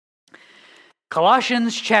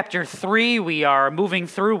Colossians chapter 3, we are moving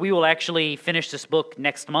through. We will actually finish this book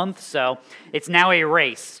next month, so it's now a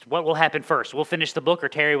race. What will happen first? We'll finish the book, or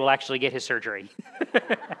Terry will actually get his surgery.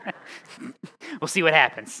 We'll see what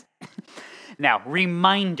happens. Now,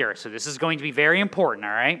 reminder. So this is going to be very important,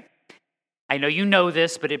 all right? I know you know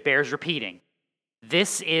this, but it bears repeating.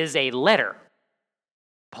 This is a letter.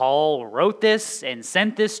 Paul wrote this and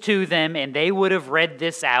sent this to them, and they would have read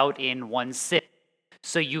this out in one sit.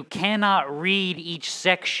 So you cannot read each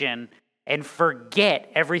section and forget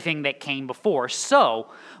everything that came before. So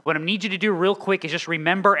what I need you to do real quick is just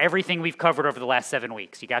remember everything we've covered over the last 7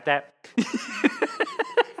 weeks. You got that?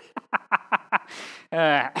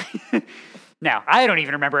 Now, I don't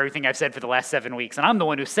even remember everything I've said for the last 7 weeks, and I'm the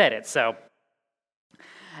one who said it. So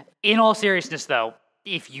in all seriousness, though,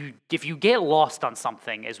 if you get lost on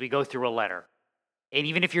something as we go through a letter, and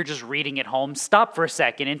even if you're just reading it home, stop for a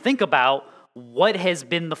second and think about what has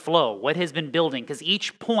been the flow, what has been building, because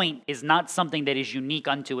each point is not something that is unique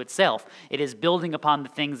unto itself. It is building upon the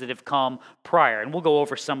things that have come prior, and we'll go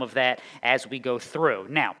over some of that as we go through.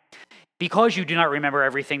 Now, because you do not remember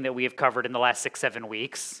everything that we have covered in the last 6-7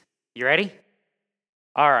 weeks, you ready?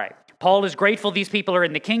 All right. Paul is grateful these people are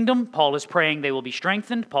in the kingdom. Paul is praying they will be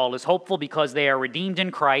strengthened. Paul is hopeful because they are redeemed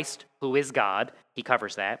in Christ, who is God. He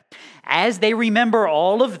covers that. As they remember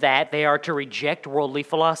all of that, they are to reject worldly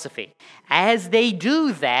philosophy. As they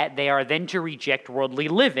do that, they are then to reject worldly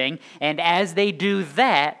living. And as they do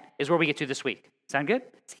that is where we get to this week. Sound good?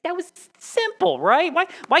 See, that was simple, right?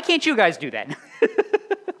 Why can't you guys do that?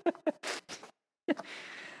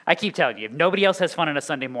 I keep telling you, if nobody else has fun on a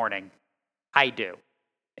Sunday morning, I do.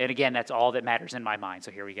 And again, that's all that matters in my mind.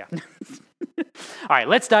 So here we go. All right,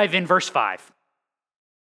 let's dive in verse 5.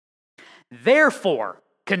 Therefore,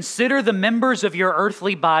 consider the members of your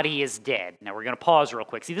earthly body as dead. Now, we're going to pause real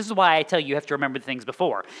quick. See, this is why I tell you have to remember the things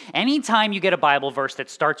before. Anytime you get a Bible verse that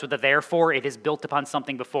starts with a therefore, it is built upon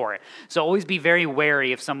something before it. So always be very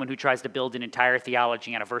wary of someone who tries to build an entire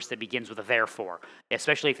theology on a verse that begins with a therefore,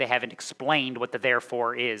 especially if they haven't explained what the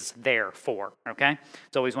therefore is there for, okay?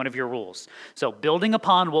 It's always one of your rules. So building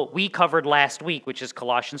upon what we covered last week, which is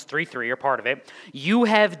Colossians 3:3, or part of it, you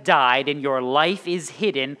have died and your life is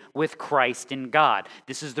hidden with Christ in God.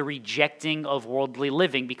 This is the rejecting of worldly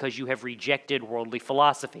living because you have rejected worldly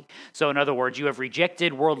philosophy. So in other words, you have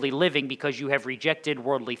rejected worldly living because you have rejected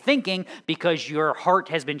worldly thinking because your heart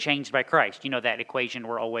has been changed by Christ. You know that equation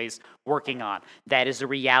we're always working on. That is the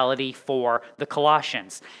reality for the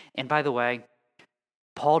Colossians. And by the way,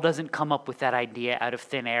 Paul doesn't come up with that idea out of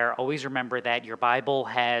thin air. Always remember that your Bible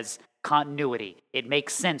has continuity. It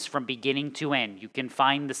makes sense from beginning to end. You can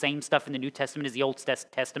find the same stuff in the New Testament as the Old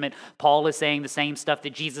Testament. Paul is saying the same stuff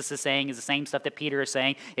that Jesus is saying, is the same stuff that Peter is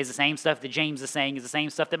saying, is the same stuff that James is saying, is the same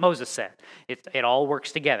stuff that Moses said. It all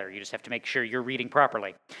works together. You just have to make sure you're reading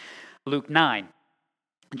properly. Luke 9.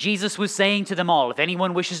 Jesus was saying to them all, if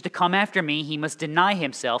anyone wishes to come after me, he must deny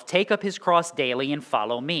himself, take up his cross daily, and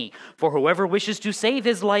follow me. For whoever wishes to save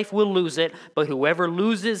his life will lose it, but whoever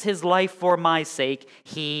loses his life for my sake,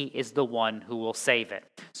 he is the one who will save it.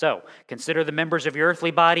 So, consider the members of your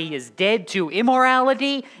earthly body as dead to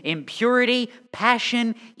immorality, impurity,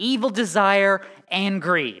 passion, evil desire, and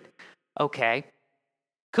greed. Okay,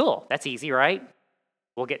 cool. That's easy, right?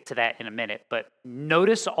 We'll get to that in a minute, but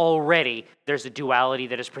notice already there's a duality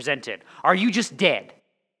that is presented. Are you just dead?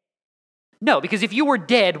 No, because if you were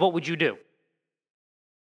dead, what would you do?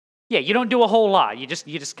 Yeah, you don't do a whole lot. You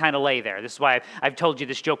just kind of lay there. This is why I've told you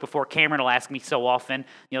this joke before. Cameron will ask me so often,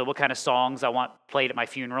 what kind of songs I want played at my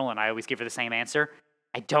funeral, and I always give her the same answer.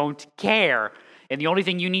 I don't care. And the only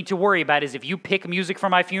thing you need to worry about is if you pick music for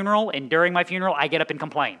my funeral, and during my funeral, I get up and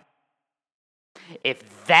complain.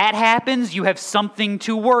 If that happens, you have something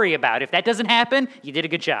to worry about. If that doesn't happen, you did a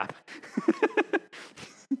good job.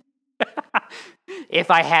 If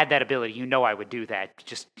I had that ability, I would do that.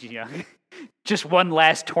 Just one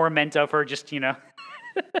last torment of her, That's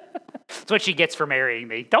what she gets for marrying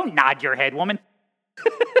me. Don't nod your head, woman.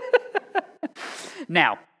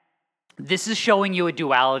 Now, this is showing you a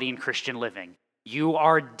duality in Christian living. You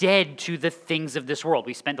are dead to the things of this world.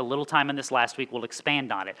 We spent a little time on this last week. We'll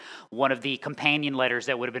expand on it. One of the companion letters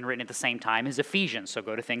that would have been written at the same time is Ephesians. So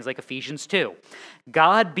go to things like Ephesians 2.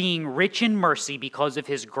 God, being rich in mercy because of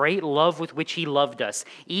his great love with which he loved us,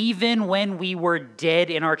 even when we were dead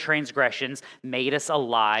in our transgressions, made us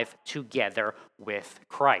alive together with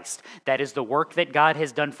Christ. That is the work that God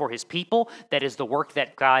has done for his people. That is the work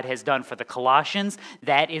that God has done for the Colossians.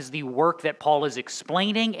 That is the work that Paul is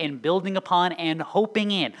explaining and building upon and hoping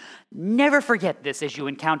in. Never forget this as you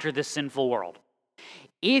encounter this sinful world.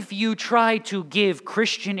 If you try to give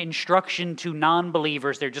Christian instruction to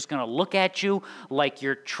non-believers, they're just going to look at you like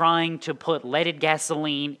you're trying to put leaded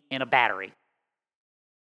gasoline in a battery.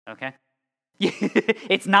 Okay?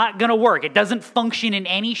 It's not going to work. It doesn't function in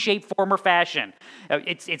any shape, form, or fashion.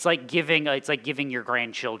 It's like giving your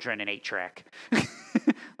grandchildren an 8-track.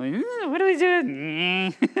 What are we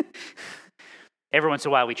doing? Every once in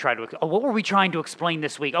a while we try to, what were we trying to explain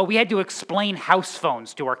this week? Oh, we had to explain house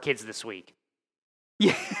phones to our kids this week.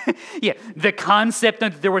 Yeah. The concept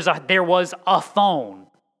that there was a phone.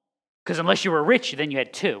 Because unless you were rich, then you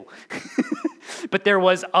had two. But there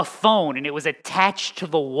was a phone, and it was attached to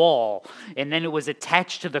the wall, and then it was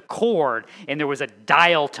attached to the cord, and there was a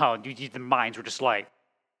dial tone. The minds were just like,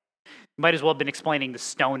 might as well have been explaining the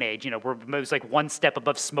Stone Age, where it was like one step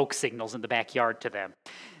above smoke signals in the backyard to them.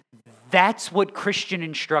 That's what Christian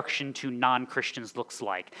instruction to non-Christians looks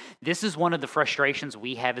like. This is one of the frustrations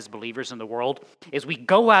we have as believers in the world, is we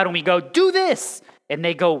go out and we go, do this! And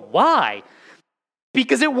they go, why?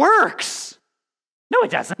 Because it works! No, it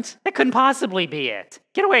doesn't. That couldn't possibly be it.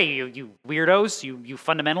 Get away, you weirdos, you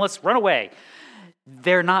fundamentalists, run away.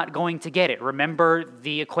 They're not going to get it. Remember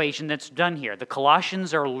the equation that's done here. The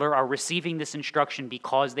Colossians are receiving this instruction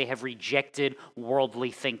because they have rejected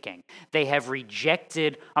worldly thinking. Because they've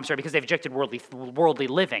rejected worldly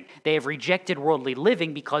living. They have rejected worldly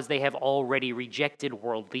living because they have already rejected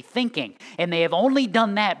worldly thinking. And they have only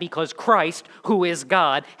done that because Christ, who is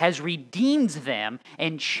God, has redeemed them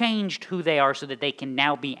and changed who they are so that they can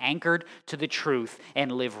now be anchored to the truth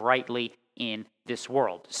and live rightly in this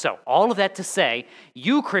world. So, all of that to say,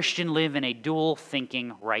 you, Christian, live in a dual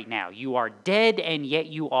thinking right now. You are dead, and yet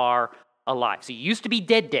you are alive. So you used to be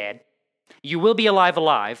dead. You will be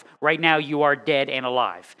alive. Right now, you are dead and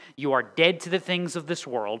alive. You are dead to the things of this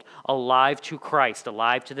world, alive to Christ,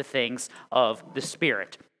 alive to the things of the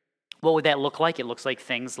Spirit. What would that look like? It looks like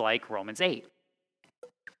things like Romans 8.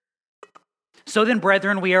 So then,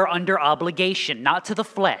 brethren, we are under obligation, not to the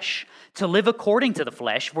flesh, to live according to the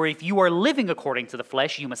flesh, for if you are living according to the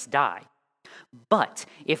flesh, you must die. But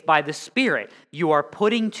if by the Spirit you are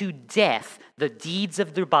putting to death the deeds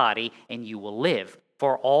of the body, and you will live.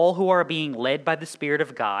 For all who are being led by the Spirit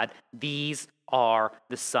of God, these are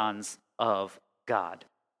the sons of God.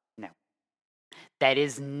 Now, that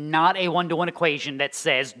is not a one-to-one equation that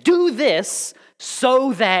says, do this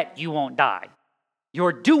so that you won't die.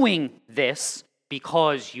 You're doing this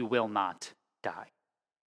because you will not die.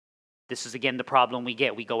 This is, again, the problem we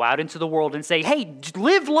get. We go out into the world and say, hey,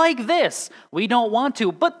 live like this. We don't want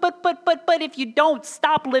to. But if you don't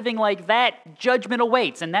stop living like that, judgment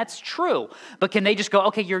awaits. And that's true. But can they just go,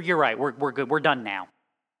 okay, you're right. We're good. We're done now.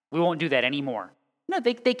 We won't do that anymore. No,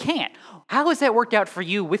 they can't. How has that worked out for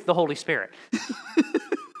you with the Holy Spirit?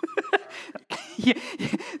 Yeah,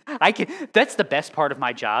 that's the best part of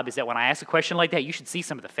my job, is that when I ask a question like that, you should see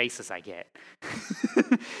some of the faces I get.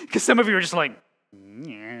 Because some of you are just like,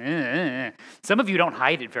 some of you don't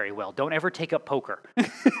hide it very well. Don't ever take up poker.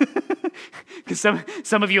 Because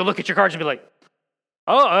some of you look at your cards and be like,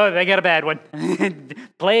 oh, they got a bad one.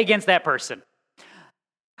 Play against that person.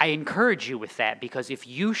 I encourage you with that, because if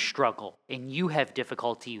you struggle and you have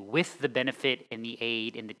difficulty with the benefit and the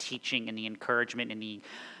aid and the teaching and the encouragement and the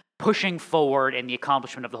pushing forward and the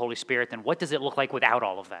accomplishment of the Holy Spirit, then what does it look like without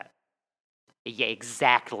all of that? Yeah,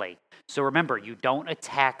 exactly. So remember, you don't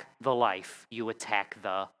attack the life, you attack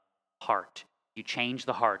the heart. You change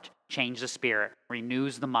the heart, change the spirit,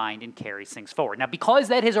 renews the mind, and carries things forward. Now, because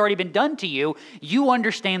that has already been done to you, you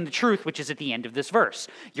understand the truth, which is at the end of this verse.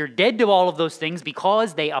 You're dead to all of those things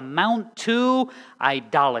because they amount to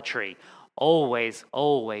idolatry. Always,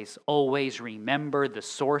 always, always remember the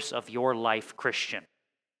source of your life, Christian.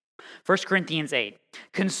 1 Corinthians 8,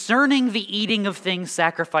 concerning the eating of things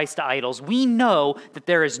sacrificed to idols, we know that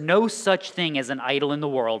there is no such thing as an idol in the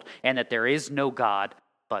world, and that there is no God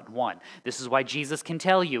but one. This is why Jesus can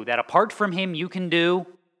tell you that apart from him, you can do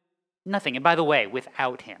nothing. And by the way,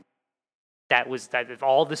 without him. That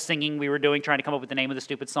all the singing we were doing, trying to come up with the name of the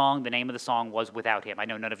stupid song, the name of the song was Without Him. I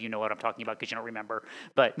know none of you know what I'm talking about because you don't remember,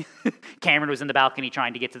 but Cameron was in the balcony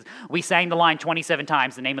trying to get to... We sang the line 27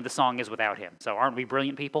 times. The name of the song is Without Him. So aren't we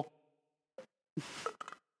brilliant people?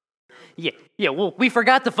 Yeah. Well, we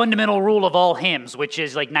forgot the fundamental rule of all hymns, which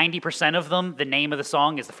is like 90% of them, the name of the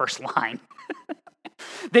song is the first line.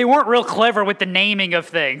 They weren't real clever with the naming of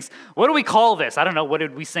things. What do we call this? I don't know. What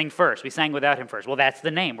did we sing first? We sang Without Him first. Well, that's the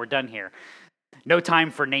name. We're done here. No time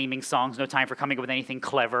for naming songs. No time for coming up with anything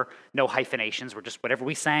clever. No hyphenations. We're just, whatever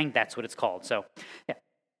we sang, that's what it's called. So, yeah.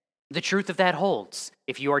 The truth of that holds.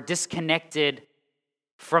 If you are disconnected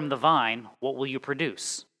from the vine, what will you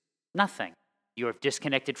produce? Nothing. you have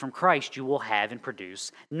disconnected from Christ, you will have and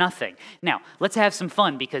produce nothing. Now, let's have some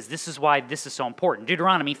fun because this is why this is so important.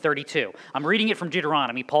 Deuteronomy 32. I'm reading it from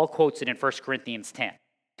Deuteronomy. Paul quotes it in 1 Corinthians 10.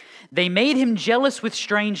 They made him jealous with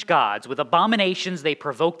strange gods. With abominations they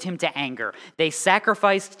provoked him to anger. They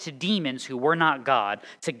sacrificed to demons who were not God,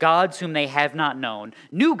 to gods whom they have not known,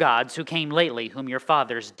 new gods who came lately, whom your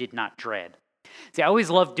fathers did not dread. See, I always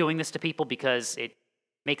love doing this to people because it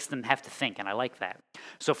makes them have to think, and I like that.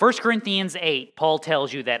 So 1 Corinthians 8, Paul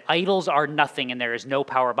tells you that idols are nothing and there is no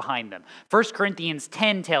power behind them. 1 Corinthians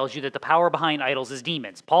 10 tells you that the power behind idols is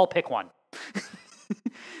demons. Paul, pick one.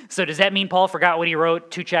 So does that mean Paul forgot what he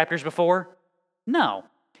wrote 2 chapters before? No.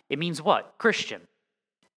 It means what? Christian.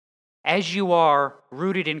 As you are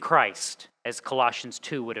rooted in Christ, as Colossians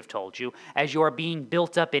 2 would have told you, as you are being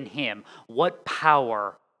built up in him, what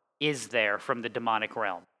power is there from the demonic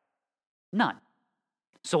realm? None.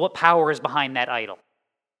 So what power is behind that idol?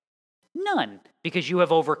 None, because you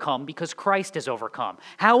have overcome, because Christ has overcome.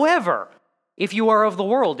 However, if you are of the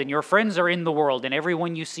world and your friends are in the world and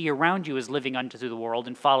everyone you see around you is living unto the world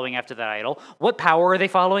and following after that idol, what power are they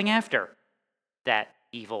following after? That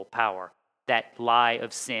evil power, that lie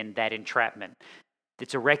of sin, that entrapment.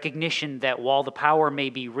 It's a recognition that while the power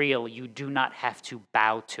may be real, you do not have to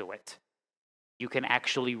bow to it. You can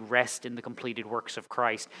actually rest in the completed works of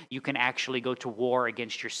Christ. You can actually go to war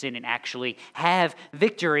against your sin and actually have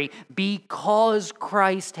victory because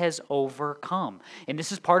Christ has overcome. And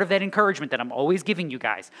this is part of that encouragement that I'm always giving you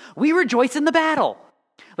guys. We rejoice in the battle.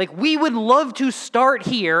 Like, we would love to start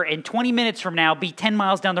here and 20 minutes from now be 10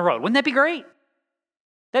 miles down the road. Wouldn't that be great?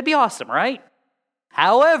 That'd be awesome, right?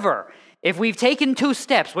 However, if we've taken 2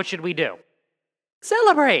 steps, what should we do?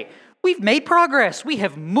 Celebrate. We've made progress. We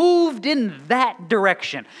have moved in that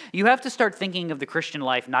direction. You have to start thinking of the Christian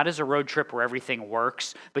life not as a road trip where everything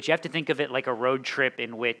works, but you have to think of it like a road trip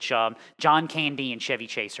in which John Candy and Chevy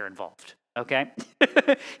Chase are involved, okay?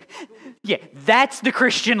 Yeah, that's the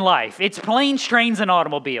Christian life. It's planes, trains, and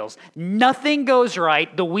automobiles. Nothing goes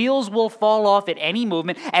right. The wheels will fall off at any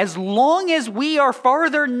movement. As long as we are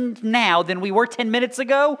farther now than we were 10 minutes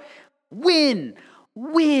ago, win.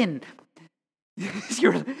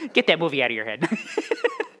 Get that movie out of your head.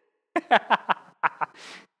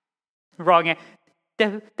 Wrong.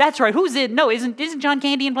 That's right. Who's it? No, isn't John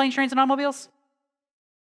Candy in Planes, Trains, and Automobiles?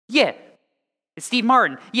 Yeah, it's Steve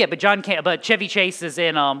Martin. Yeah, but Chevy Chase is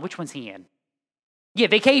in which one's he in? Yeah,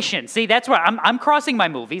 Vacation. See, that's why I'm crossing my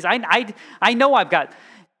movies. I know I've got.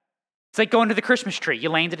 It's like going to the Christmas tree. You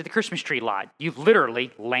landed at the Christmas tree lot. You've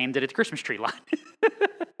literally landed at the Christmas tree lot.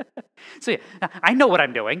 So yeah, I know what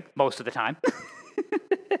I'm doing most of the time.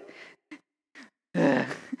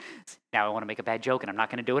 Now I want to make a bad joke, and I'm not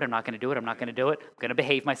going to do it. I'm going to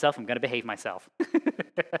behave myself.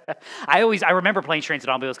 I remember Planes, Trains, and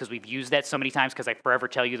Automobiles because we've used that so many times because I forever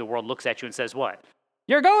tell you the world looks at you and says what?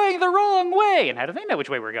 You're going the wrong way. And how do they know which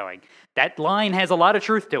way we're going? That line has a lot of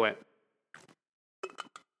truth to it.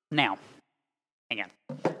 Now, hang on.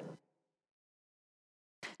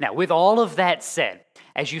 Now, with all of that said,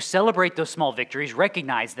 as you celebrate those small victories,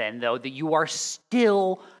 recognize then, though, that you are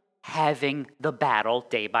still having the battle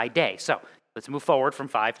day by day. So, let's move forward from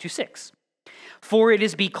 5 to 6. For it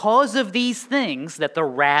is because of these things that the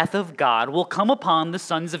wrath of God will come upon the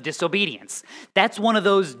sons of disobedience. That's one of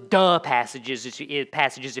those passages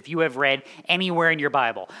if you have read anywhere in your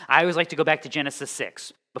Bible. I always like to go back to Genesis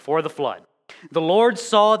 6, before the flood. The Lord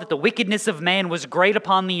saw that the wickedness of man was great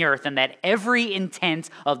upon the earth, and that every intent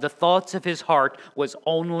of the thoughts of his heart was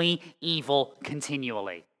only evil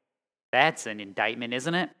continually. That's an indictment,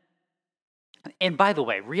 isn't it? And by the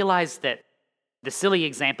way, realize that the silly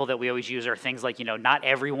example that we always use are things like, not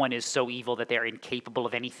everyone is so evil that they're incapable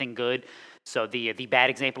of anything good. So the bad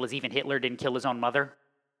example is even Hitler didn't kill his own mother.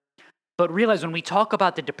 But realize when we talk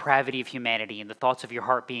about the depravity of humanity and the thoughts of your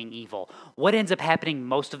heart being evil, what ends up happening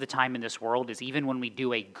most of the time in this world is even when we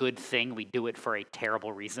do a good thing, we do it for a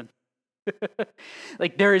terrible reason.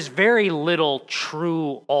 Like, there is very little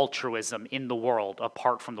true altruism in the world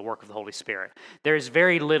apart from the work of the Holy Spirit. There is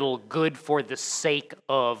very little good for the sake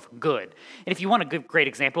of good. And if you want a great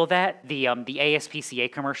example of that, the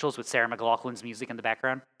ASPCA commercials with Sarah McLachlan's music in the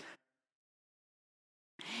background.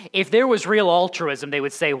 If there was real altruism, they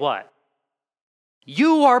would say what?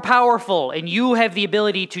 You are powerful, and you have the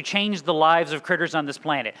ability to change the lives of critters on this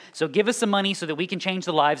planet. So give us some money so that we can change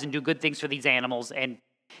the lives and do good things for these animals. And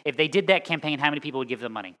if they did that campaign, how many people would give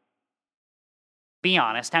them money? Be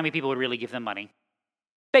honest, how many people would really give them money?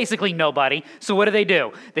 Basically nobody. So what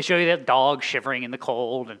do? They show you that dog shivering in the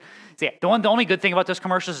cold. And so yeah, the only good thing about those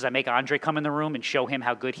commercials is I make Andre come in the room and show him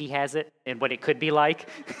how good he has it and what it could be like.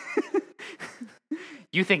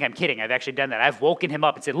 You think I'm kidding. I've actually done that. I've woken him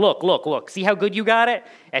up and said, look, look, look. See how good you got it?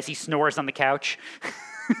 As he snores on the couch.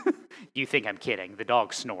 You think I'm kidding. The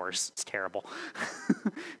dog snores. It's terrible.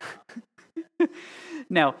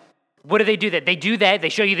 Now, what do? They do that. They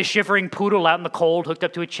show you the shivering poodle out in the cold, hooked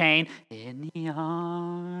up to a chain. In the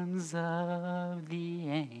arms of the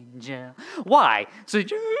angel. Why? So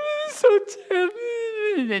terrible.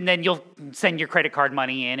 And then you'll send your credit card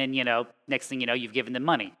money in, and next thing you know, you've given them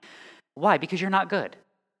money. Why? Because you're not good.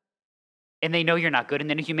 And they know you're not good, and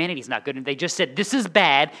then humanity's not good. And they just said, this is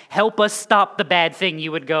bad. Help us stop the bad thing.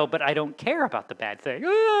 You would go, but I don't care about the bad thing.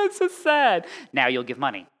 Oh, it's so sad. Now you'll give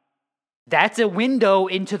money. That's a window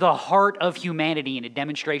into the heart of humanity and a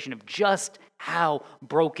demonstration of just how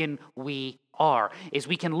broken we are. Is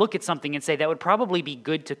we can look at something and say, that would probably be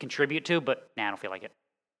good to contribute to, but I don't feel like it.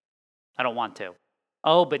 I don't want to.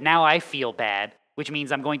 Oh, but now I feel bad, which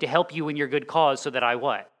means I'm going to help you in your good cause so that I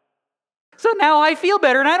what? So now I feel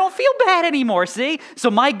better and I don't feel bad anymore, see? So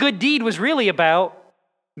my good deed was really about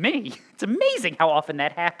me. It's amazing how often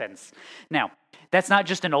that happens. Now, that's not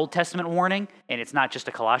just an Old Testament warning, and it's not just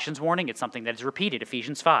a Colossians warning. It's something that is repeated,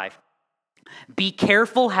 Ephesians 5. Be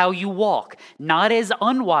careful how you walk, not as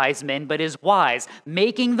unwise men, but as wise,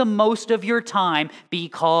 making the most of your time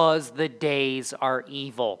because the days are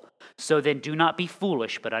evil. So then do not be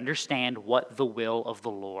foolish, but understand what the will of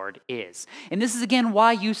the Lord is. And this is again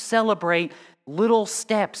why you celebrate little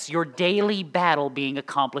steps, your daily battle being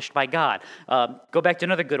accomplished by God. Go back to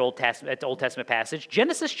another good Old Testament passage,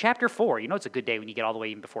 Genesis chapter 4. You know it's a good day when you get all the way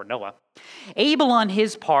even before Noah. Abel on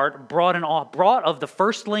his part brought of the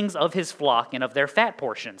firstlings of his flock and of their fat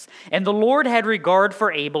portions. And the Lord had regard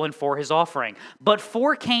for Abel and for his offering. But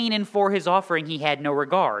for Cain and for his offering he had no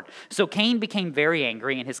regard. So Cain became very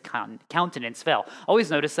angry and his countenance fell.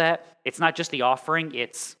 Always notice that. It's not just the offering,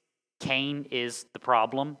 it's Cain is the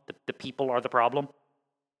problem. The people are the problem.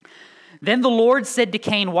 Then the Lord said to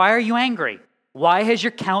Cain, why are you angry? Why has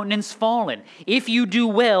your countenance fallen? If you do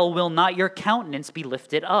well, will not your countenance be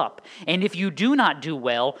lifted up? And if you do not do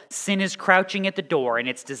well, sin is crouching at the door, and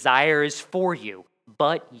its desire is for you,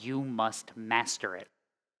 but you must master it.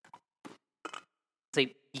 So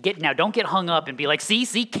now don't get hung up and be like,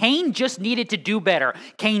 see, Cain just needed to do better.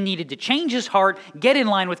 Cain needed to change his heart, get in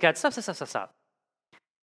line with God. Stop.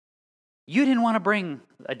 You didn't want to bring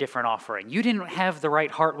a different offering. You didn't have the right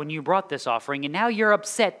heart when you brought this offering, and now you're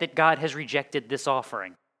upset that God has rejected this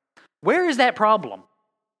offering. Where is that problem?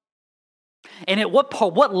 And at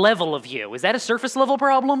what level of you? Is that a surface level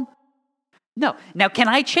problem? No. Now, can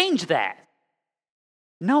I change that?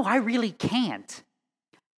 No, I really can't.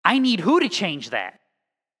 I need who to change that?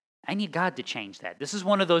 I need God to change that. This is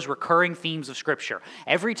one of those recurring themes of Scripture.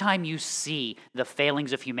 Every time you see the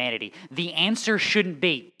failings of humanity, the answer shouldn't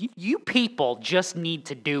be, you people just need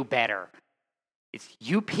to do better. It's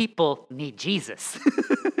you people need Jesus.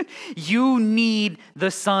 You need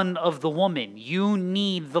the son of the woman. You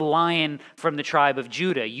need the lion from the tribe of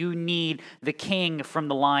Judah. You need the king from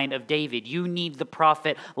the line of David. You need the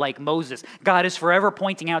prophet like Moses. God is forever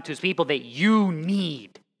pointing out to his people that you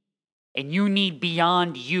need. And you need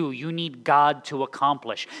beyond you. You need God to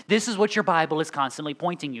accomplish. This is what your Bible is constantly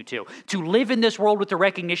pointing you to live in this world with the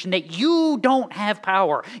recognition that you don't have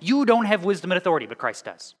power. You don't have wisdom and authority, but Christ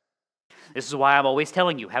does. This is why I'm always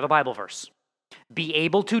telling you, have a Bible verse. Be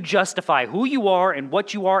able to justify who you are and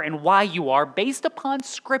what you are and why you are based upon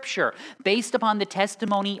Scripture, based upon the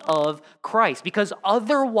testimony of Christ. Because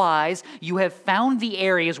otherwise, you have found the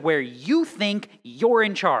areas where you think you're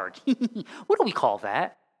in charge. What do we call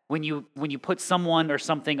that? When you put someone or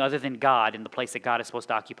something other than God in the place that God is supposed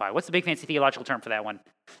to occupy. What's the big fancy theological term for that one?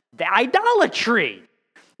 The idolatry.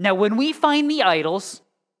 Now, when we find the idols,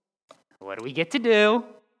 what do we get to do?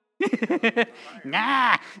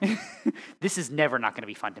 Nah. This is never not going to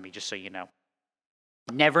be fun to me, just so you know.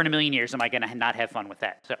 Never in a million years am I going to not have fun with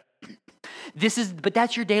that. So, but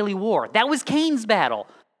that's your daily war. That was Cain's battle.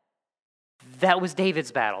 That was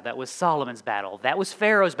David's battle. That was Solomon's battle. That was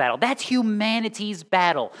Pharaoh's battle. That's humanity's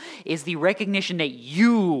battle, is the recognition that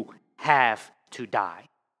you have to die.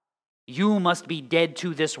 You must be dead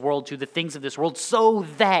to this world, to the things of this world, so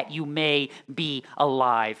that you may be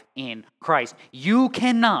alive in Christ. You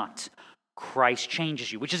cannot. Christ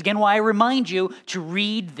changes you, which is again why I remind you to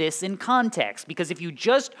read this in context. Because if you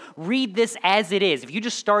just read this as it is, if you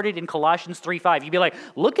just started in Colossians 3:5, you'd be like,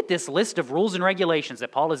 look at this list of rules and regulations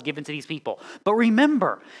that Paul has given to these people. But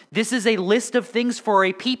remember, this is a list of things for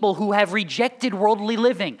a people who have rejected worldly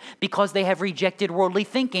living, because they have rejected worldly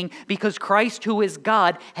thinking, because Christ, who is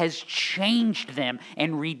God, has changed them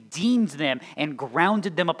and redeemed them and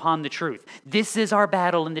grounded them upon the truth. This is our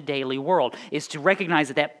battle in the daily world, is to recognize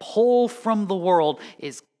that pull from from the world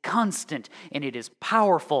is constant, and it is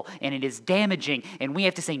powerful, and it is damaging, and we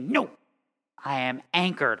have to say, no, I am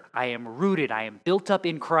anchored, I am rooted, I am built up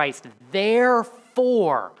in Christ.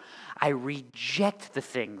 Therefore, I reject the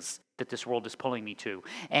things that this world is pulling me to,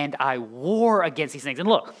 and I war against these things. And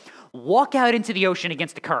look, walk out into the ocean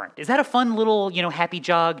against the current. Is that a fun little, happy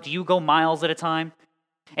jog? Do you go miles at a time?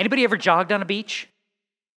 Anybody ever jogged on a beach?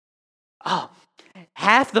 Oh,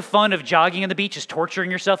 half the fun of jogging on the beach is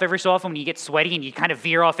torturing yourself every so often when you get sweaty and you kind of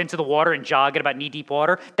veer off into the water and jog at about knee-deep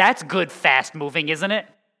water. That's good fast moving, isn't it?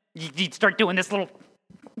 You start doing this little...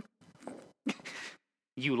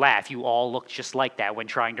 You laugh. You all look just like that when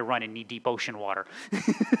trying to run in knee-deep ocean water.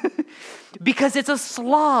 Because it's a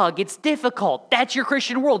slog. It's difficult. That's your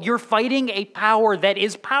Christian world. You're fighting a power that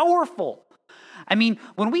is powerful. I mean,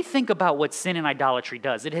 when we think about what sin and idolatry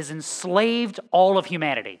does, it has enslaved all of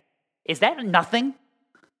humanity. Is that nothing?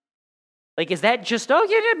 Like, is that just, oh,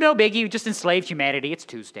 yeah, no biggie, you just enslaved humanity. It's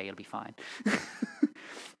Tuesday, it'll be fine.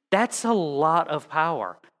 That's a lot of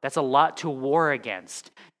power. That's a lot to war against.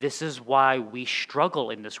 This is why we struggle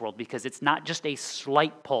in this world, because it's not just a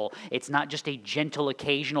slight pull. It's not just a gentle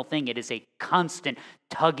occasional thing. It is a constant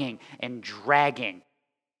tugging and dragging.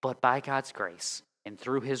 But by God's grace and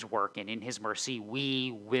through his work and in his mercy,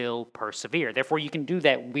 we will persevere. Therefore, you can do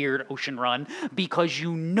that weird ocean run because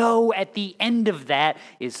you know at the end of that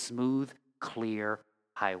is smooth, clear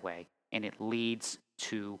highway, and it leads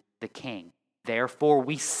to the King. Therefore,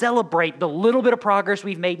 we celebrate the little bit of progress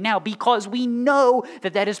we've made now because we know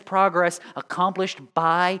that that is progress accomplished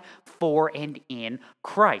by, for, and in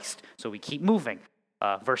Christ. So we keep moving.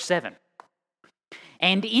 Verse 7.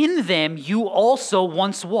 And in them you also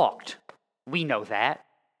once walked. We know that.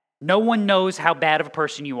 No one knows how bad of a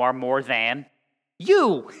person you are more than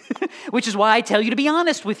you, which is why I tell you to be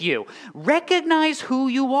honest with you. Recognize who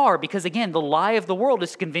you are, because again, the lie of the world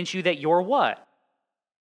is to convince you that you're what?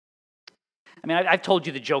 I mean, I've told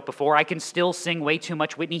you the joke before. I can still sing way too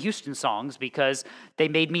much Whitney Houston songs because they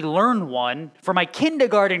made me learn one for my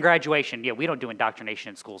kindergarten graduation. Yeah, we don't do indoctrination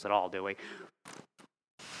in schools at all, do we?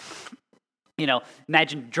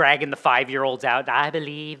 Imagine dragging the 5-year-olds out. I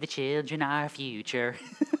believe the children are our future.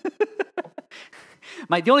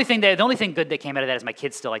 The only thing good that came out of that is my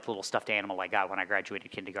kids still like the little stuffed animal I got when I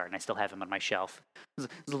graduated kindergarten. I still have him on my shelf. It's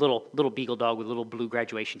a little beagle dog with a little blue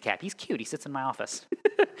graduation cap. He's cute. He sits in my office.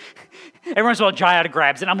 Every once in a while, Jai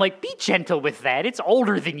grabs it. I'm like, be gentle with that. It's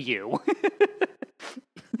older than you.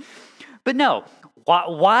 But no,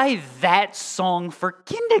 why that song for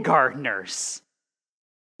kindergartners?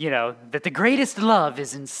 That the greatest love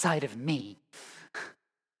is inside of me.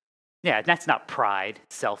 Yeah, that's not pride,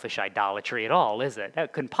 selfish idolatry at all, is it?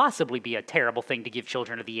 That couldn't possibly be a terrible thing to give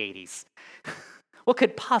children of the 80s. What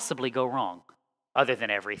could possibly go wrong? Other than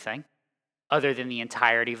everything. Other than the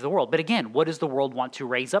entirety of the world. But again, what does the world want to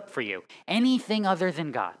raise up for you? Anything other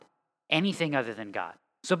than God. Anything other than God.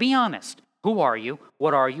 So be honest. Who are you?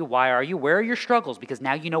 What are you? Why are you? Where are your struggles? Because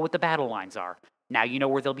now you know what the battle lines are. Now you know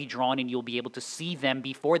where they'll be drawn, and you'll be able to see them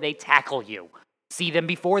before they tackle you. See them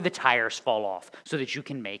before the tires fall off so that you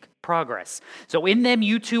can make progress. So in them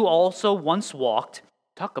you too also once walked.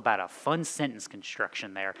 Talk about a fun sentence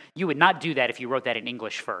construction there. You would not do that if you wrote that in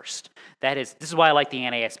English first. This is why I like the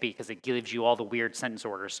NASB, because it gives you all the weird sentence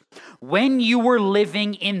orders. When you were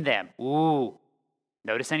living in them. Ooh.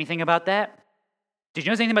 Notice anything about that? Did you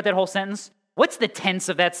notice anything about that whole sentence? What's the tense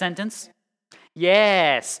of that sentence?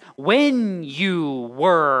 Yes. When you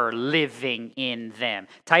were living in them.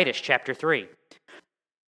 Titus chapter 3.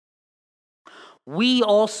 We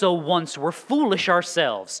also once were foolish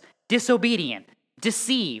ourselves, disobedient,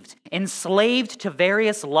 deceived, enslaved to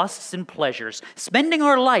various lusts and pleasures, spending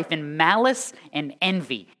our life in malice and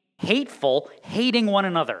envy, hateful, hating one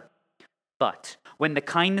another. But when the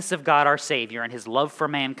kindness of God our Savior and his love for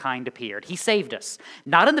mankind appeared, he saved us,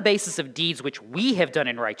 not on the basis of deeds which we have done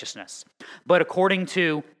in righteousness, but according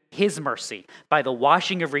to his mercy, by the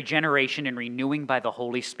washing of regeneration and renewing by the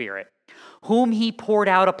Holy Spirit, whom he poured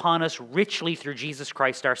out upon us richly through Jesus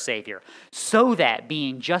Christ our Savior, so that,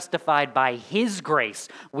 being justified by his grace,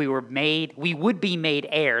 we would be made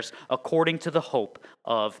heirs according to the hope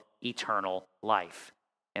of eternal life.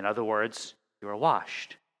 In other words, you are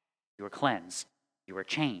washed, you are cleansed, you are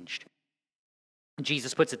changed.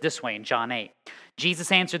 Jesus puts it this way in John 8.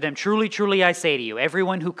 Jesus answered them, "Truly, truly, I say to you,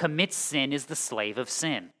 everyone who commits sin is the slave of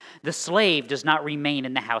sin. The slave does not remain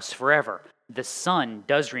in the house forever. The Son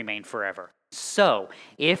does remain forever. So,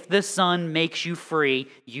 if the Son makes you free,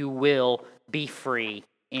 you will be free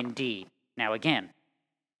indeed." Now again,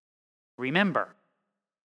 remember,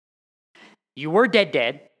 you were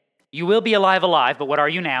dead, you will be alive, but what are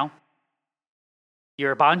you now?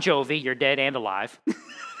 You're a Bon Jovi, you're dead and alive.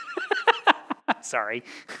 Sorry.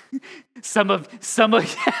 Some of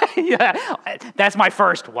yeah, that's my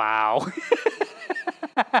first wow.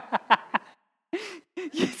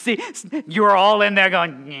 You see, you're all in there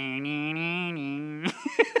going,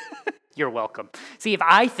 you're welcome. See, if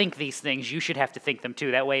I think these things, you should have to think them too.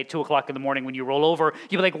 That way at 2 o'clock in the morning when you roll over,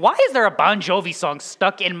 you'll be like, why is there a Bon Jovi song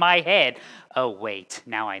stuck in my head? Oh, wait,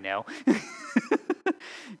 now I know.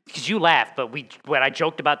 Because you laugh, but when I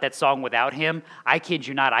joked about that song without him, I kid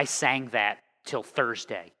you not, I sang that till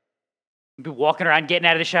Thursday. I'd be walking around, getting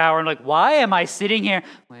out of the shower, and like, why am I sitting here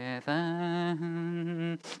with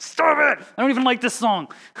stop it! I don't even like this song.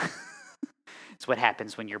 It's what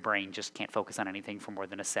happens when your brain just can't focus on anything for more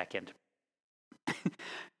than a second.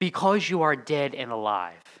 Because you are dead and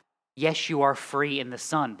alive, yes, you are free in the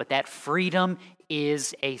Son, but that freedom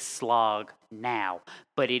is a slog now.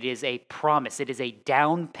 But it is a promise. It is a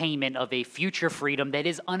down payment of a future freedom that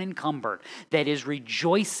is unencumbered, that is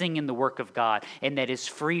rejoicing in the work of God, and that is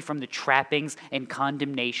free from the trappings and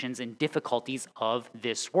condemnations and difficulties of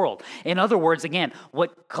this world. In other words, again,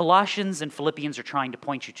 what Colossians and Philippians are trying to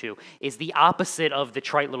point you to is the opposite of the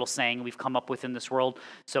trite little saying we've come up with in this world.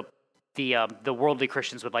 So the worldly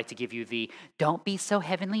Christians would like to give you the, don't be so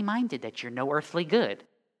heavenly minded that you're no earthly good.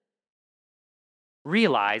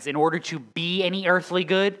 Realize, in order to be any earthly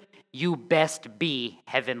good, you best be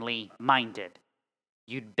heavenly minded.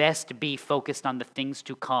 You'd best be focused on the things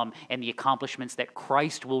to come and the accomplishments that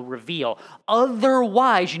Christ will reveal.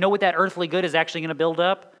 Otherwise, you know what that earthly good is actually going to build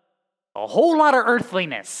up? A whole lot of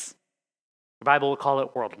earthliness. The Bible would call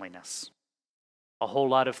it worldliness. A whole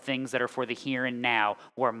lot of things that are for the here and now,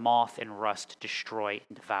 where moth and rust destroy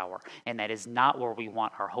and devour. And that is not where we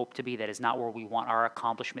want our hope to be. That is not where we want our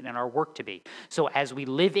accomplishment and our work to be. So as we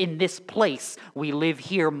live in this place, we live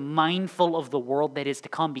here mindful of the world that is to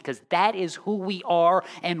come, because that is who we are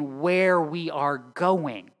and where we are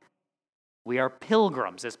going. We are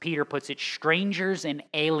pilgrims, as Peter puts it, strangers and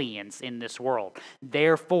aliens in this world.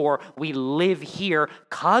 Therefore, we live here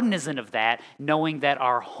cognizant of that, knowing that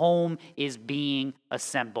our home is being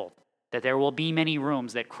assembled, that there will be many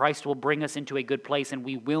rooms, that Christ will bring us into a good place, and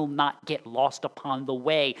we will not get lost upon the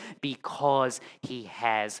way because he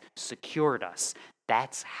has secured us.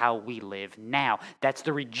 That's how we live now. That's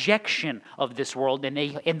the rejection of this world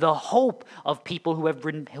and the hope of people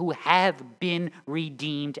who have been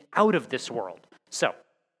redeemed out of this world. So,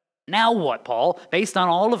 now what, Paul? Based on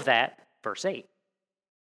all of that, verse 8.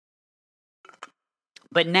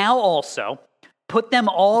 But now also, put them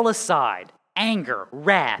all aside: anger,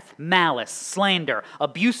 wrath, malice, slander,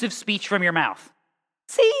 abusive speech from your mouth.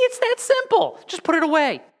 See, it's that simple. Just put it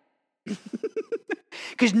away.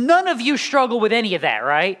 Because none of you struggle with any of that,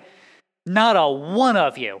 right? Not a one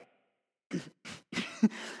of you.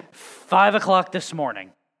 5 o'clock this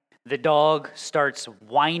morning, the dog starts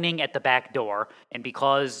whining at the back door, and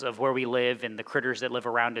because of where we live and the critters that live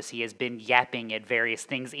around us, he has been yapping at various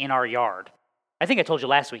things in our yard. I think I told you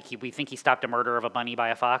last week, we think he stopped a murder of a bunny by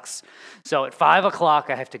a fox. So at 5 o'clock,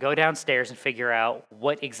 I have to go downstairs and figure out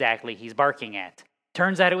what exactly he's barking at.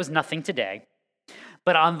 Turns out it was nothing today.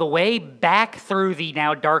 But on the way back through the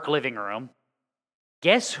now dark living room,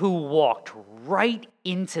 guess who walked right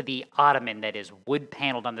into the ottoman that is wood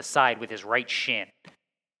paneled on the side with his right shin?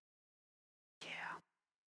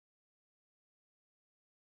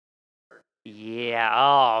 Yeah,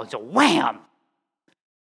 oh, it's a wham!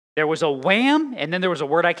 There was a wham, and then there was a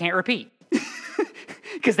word I can't repeat.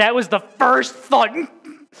 Because that was the first thought.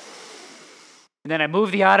 And then I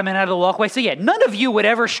moved the ottoman out of the walkway. So yeah, none of you would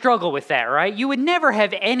ever struggle with that, right? You would never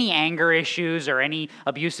have any anger issues or any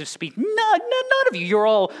abusive speech. None of you. You're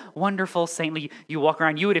all wonderful, saintly. You walk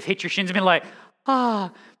around, you would have hit your shins and been like,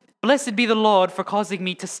 blessed be the Lord for causing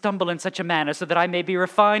me to stumble in such a manner so that I may be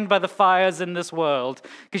refined by the fires in this world.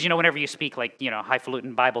 Because, whenever you speak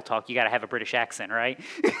highfalutin Bible talk, you got to have a British accent, right?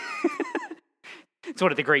 It's one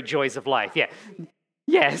of the great joys of life, yeah.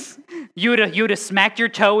 Yes, you would have smacked your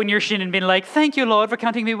toe in your shin and been like, thank you, Lord, for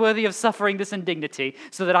counting me worthy of suffering this indignity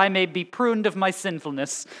so that I may be pruned of my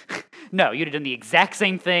sinfulness. No, you'd have done the exact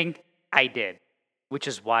same thing I did, which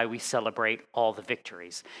is why we celebrate all the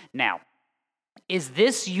victories. Now, is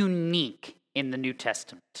this unique in the New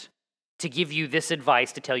Testament to give you this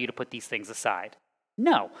advice to tell you to put these things aside?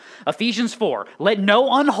 No. Ephesians 4, let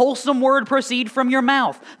no unwholesome word proceed from your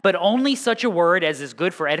mouth, but only such a word as is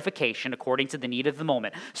good for edification according to the need of the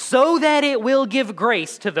moment, so that it will give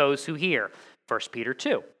grace to those who hear. 1 Peter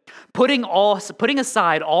 2, putting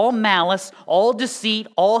aside all malice, all deceit,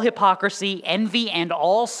 all hypocrisy, envy, and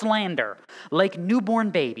all slander, like newborn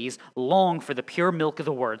babies, long for the pure milk of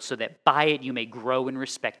the word, so that by it you may grow in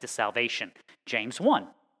respect to salvation. James 1.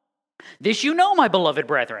 This you know, my beloved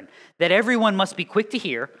brethren, that everyone must be quick to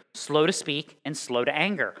hear, slow to speak, and slow to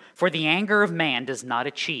anger, for the anger of man does not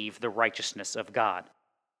achieve the righteousness of God.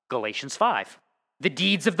 Galatians 5. The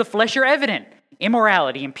deeds of the flesh are evident: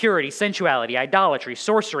 immorality, impurity, sensuality, idolatry,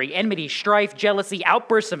 sorcery, enmity, strife, jealousy,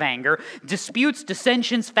 outbursts of anger, disputes,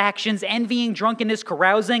 dissensions, factions, envying, drunkenness,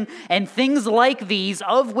 carousing, and things like these,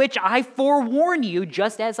 of which I forewarn you,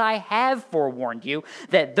 just as I have forewarned you,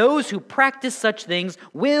 that those who practice such things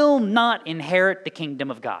will not inherit the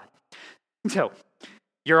kingdom of God. So,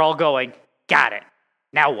 you're all going, got it.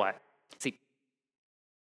 Now what? See,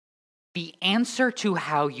 the answer to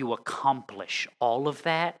how you accomplish all of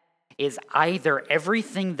that is either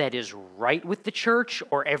everything that is right with the church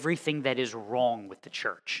or everything that is wrong with the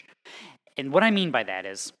church. And what I mean by that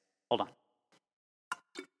is, hold on.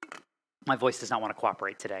 My voice does not want to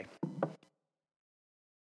cooperate today.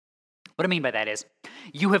 What I mean by that is,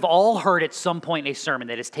 you have all heard at some point in a sermon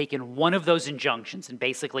that has taken one of those injunctions and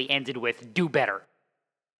basically ended with, do better.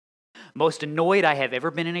 Most annoyed I have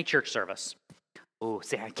ever been in a church service. Oh,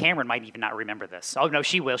 see, Cameron might even not remember this. Oh, no,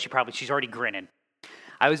 she will. She's already grinning.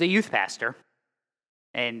 I was a youth pastor,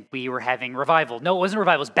 and we were having revival. No, it wasn't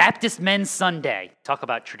revival. It was Baptist Men's Sunday. Talk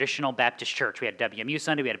about traditional Baptist church. We had WMU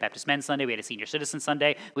Sunday. We had a Baptist Men's Sunday. We had a Senior Citizen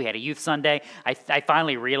Sunday. We had a Youth Sunday. I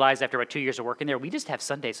finally realized after about 2 years of working there, we just have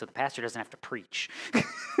Sundays so the pastor doesn't have to preach.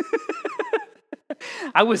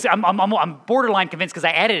 I'm borderline convinced because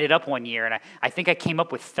I added it up one year, and I think I came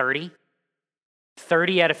up with 30.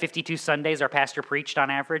 30 out of 52 Sundays our pastor preached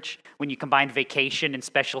on average when you combined vacation and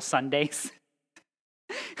special Sundays.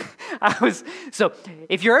 So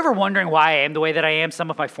if you're ever wondering why I am the way that I am, some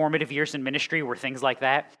of my formative years in ministry were things like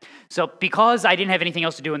that. So because I didn't have anything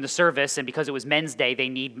else to do in the service and because it was Men's Day, they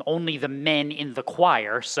need only the men in the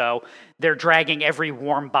choir. So they're dragging every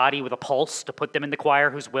warm body with a pulse to put them in the choir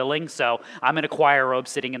who's willing. So I'm in a choir robe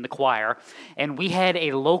sitting in the choir. And we had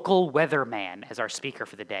a local weatherman as our speaker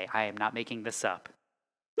for the day. I am not making this up.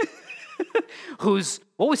 What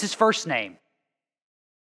was his first name?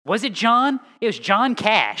 Was it John? It was John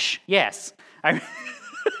Cash. Yes.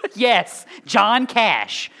 Yes, John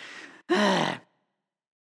Cash. Yeah.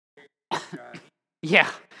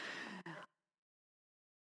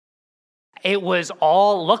 It was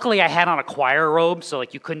all, luckily I had on a choir robe, so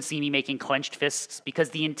you couldn't see me making clenched fists, because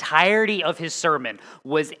the entirety of his sermon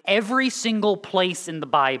was every single place in the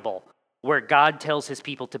Bible where God tells his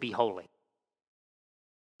people to be holy.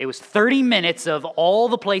 It was 30 minutes of all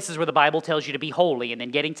the places where the Bible tells you to be holy, and then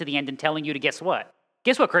getting to the end and telling you to guess what?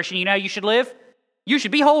 Guess what, Christian? You know how you should live? You should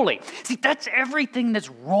be holy. See, that's everything that's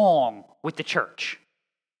wrong with the church.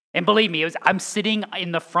 And believe me, I'm sitting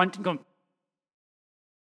in the front going,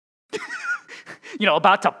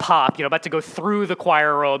 about to pop, about to go through the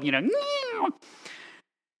choir robe,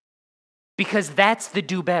 because that's the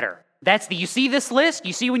do better. That's you see this list?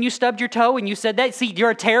 You see when you stubbed your toe and you said that? See, you're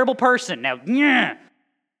a terrible person.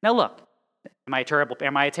 Now look, am I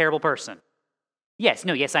a terrible person? Yes,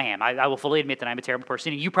 I am. I will fully admit that I'm a terrible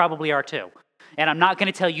person, and you probably are too. And I'm not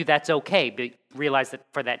going to tell you that's okay, but realize that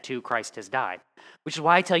for that too, Christ has died. Which is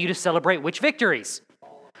why I tell you to celebrate which victories?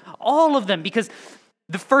 All of them, because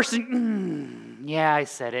the first thing, yeah, I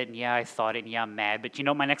said it, and yeah, I thought it, and yeah, I'm mad, but you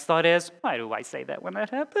know what my next thought is? Why do I say that when that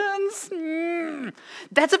happens?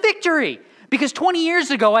 That's a victory, because 20 years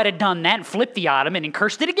ago I'd have done that and flipped the ottoman and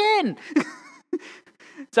cursed it again.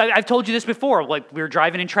 So I've told you this before, we were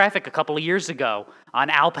driving in traffic a couple of years ago on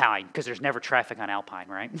Alpine, because there's never traffic on Alpine,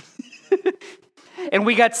 right? And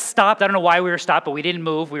we got stopped. I don't know why we were stopped, but we didn't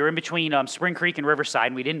move. We were in between Spring Creek and Riverside,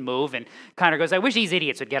 and we didn't move. And Connor goes, I wish these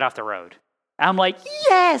idiots would get off the road. I'm like,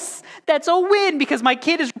 yes, that's a win, because my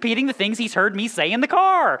kid is repeating the things he's heard me say in the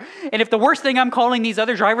car. And if the worst thing I'm calling these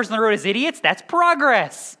other drivers on the road is idiots, that's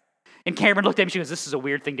progress. And Cameron looked at me, she goes, this is a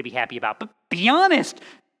weird thing to be happy about. But be honest,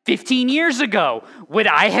 15 years ago, would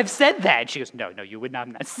I have said that? She goes, no, you would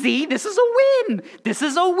not. See, this is a win. This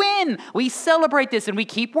is a win. We celebrate this and we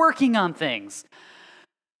keep working on things.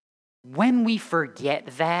 When we forget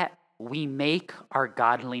that, we make our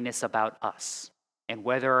godliness about us and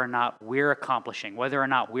whether or not we're accomplishing, whether or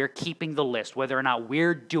not we're keeping the list, whether or not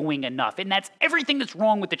we're doing enough. And that's everything that's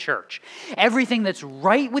wrong with the church. Everything that's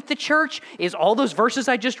right with the church is all those verses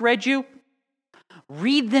I just read you.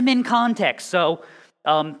 Read them in context. So,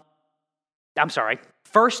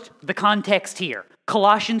 First, the context here.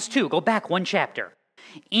 Colossians 2, go back one chapter.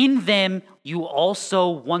 In them you also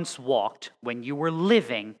once walked when you were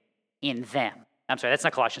living in them. I'm sorry, that's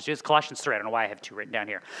not Colossians 2, it's Colossians 3. I don't know why I have 2 written down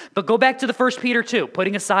here. But go back to the 1 Peter 2.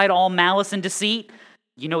 Putting aside all malice and deceit,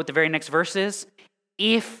 you know what the very next verse is?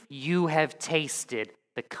 If you have tasted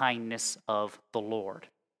the kindness of the Lord.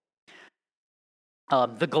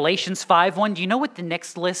 The Galatians 5:1, do you know what the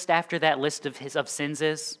next list after that list of sins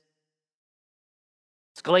is?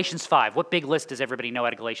 It's Galatians 5. What big list does everybody know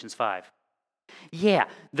out of Galatians 5? Yeah,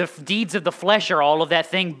 the deeds of the flesh are all of that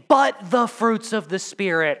thing, but the fruits of the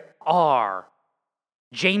Spirit are.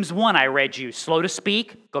 James 1, I read you, slow to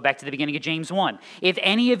speak. Go back to the beginning of James 1. If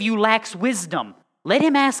any of you lacks wisdom, let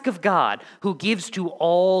him ask of God, who gives to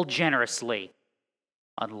all generously.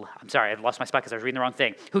 I'm sorry, I've lost my spot because I was reading the wrong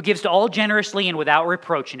thing. Who gives to all generously and without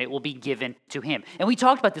reproach, and it will be given to him. And we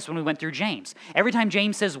talked about this when we went through James. Every time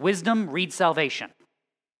James says wisdom, read salvation.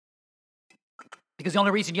 Because the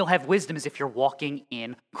only reason you'll have wisdom is if you're walking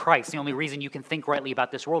in Christ. The only reason you can think rightly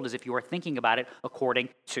about this world is if you are thinking about it according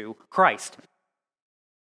to Christ.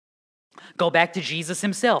 Go back to Jesus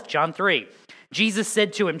himself, John 3. Jesus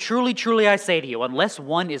said to him, "Truly, truly, I say to you, unless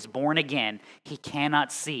one is born again, he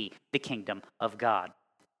cannot see the kingdom of God."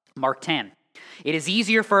 Mark 10. It is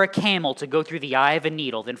easier for a camel to go through the eye of a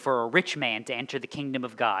needle than for a rich man to enter the kingdom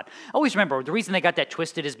of God. Always remember, the reason they got that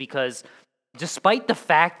twisted is because despite the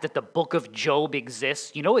fact that the book of Job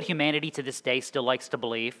exists, you know what humanity to this day still likes to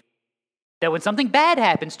believe? That when something bad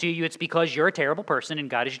happens to you, it's because you're a terrible person and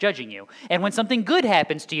God is judging you. And when something good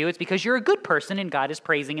happens to you, it's because you're a good person and God is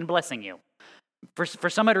praising and blessing you. For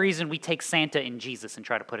some other reason, we take Santa and Jesus and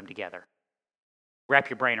try to put them together. Wrap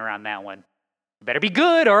your brain around that one. You better be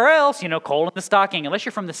good or else, coal in the stocking, unless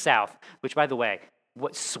you're from the South. Which, by the way,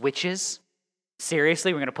 what, switches?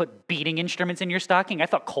 Seriously, we're going to put beating instruments in your stocking? I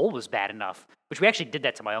thought coal was bad enough, which we actually did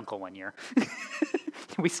that to my uncle one year.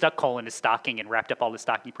 We stuck coal in his stocking and wrapped up all the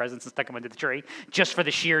stocking presents and stuck them under the tree just for the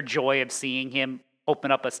sheer joy of seeing him open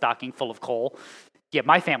up a stocking full of coal. Yeah,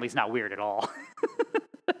 my family's not weird at all.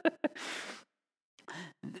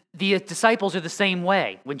 The disciples are the same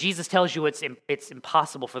way. When Jesus tells you it's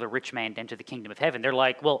impossible for the rich man to enter the kingdom of heaven, they're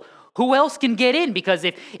like, well, who else can get in? Because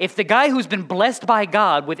if the guy who's been blessed by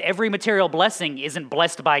God with every material blessing isn't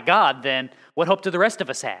blessed by God, then what hope do the rest of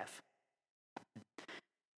us have?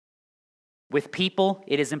 With people,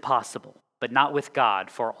 it is impossible, but not with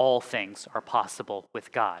God, for all things are possible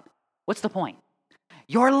with God. What's the point?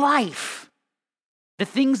 Your life. The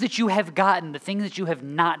things that you have gotten, the things that you have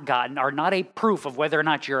not gotten are not a proof of whether or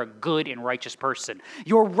not you're a good and righteous person.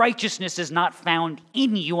 Your righteousness is not found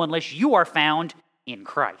in you unless you are found in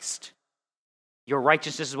Christ. Your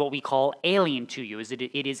righteousness is what we call alien to you, is it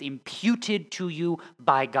is imputed to you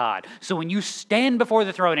by God. So when you stand before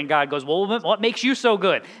the throne and God goes, well, what makes you so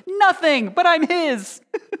good? Nothing, but I'm his.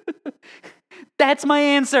 That's my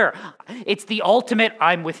answer. It's the ultimate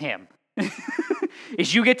I'm with him.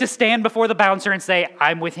 Is you get to stand before the bouncer and say,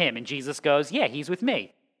 I'm with him. And Jesus goes, yeah, he's with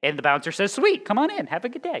me. And the bouncer says, sweet, come on in, have a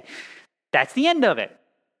good day. That's the end of it.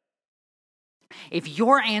 If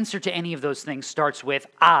your answer to any of those things starts with,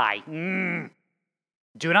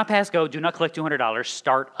 do not pass go, do not collect $200,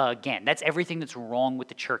 start again. That's everything that's wrong with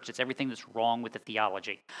the church. That's everything that's wrong with the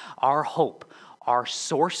theology. Our hope, our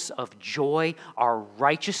source of joy, our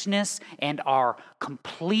righteousness, and our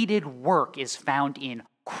completed work is found in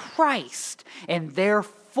Christ. And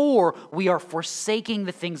therefore, we are forsaking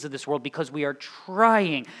the things of this world because we are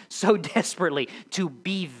trying so desperately to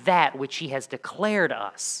be that which he has declared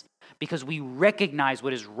us. Because we recognize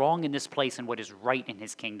what is wrong in this place and what is right in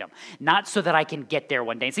his kingdom. Not so that I can get there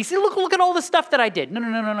one day and say, see, look at all the stuff that I did.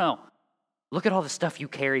 No. Look at all the stuff you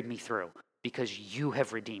carried me through because you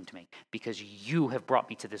have redeemed me, because you have brought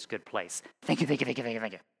me to this good place. Thank you.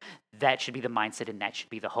 That should be the mindset and that should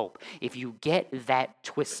be the hope. If you get that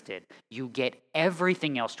twisted, you get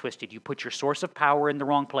everything else twisted. You put your source of power in the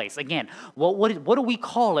wrong place. Again, what do we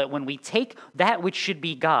call it when we take that which should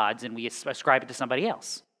be God's and we ascribe it to somebody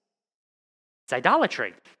else? It's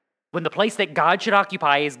idolatry. When the place that God should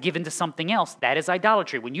occupy is given to something else, that is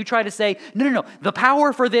idolatry. When you try to say, no, the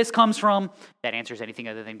power for this comes from, that answers anything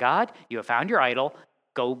other than God, you have found your idol,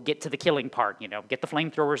 go get to the killing part, get the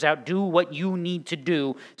flamethrowers out, do what you need to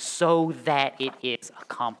do so that it is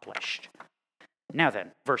accomplished. Now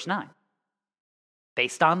then, verse 9.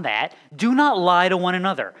 Based on that, do not lie to one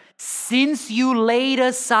another, since you laid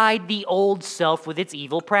aside the old self with its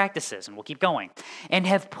evil practices, and we'll keep going, and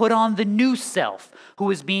have put on the new self, who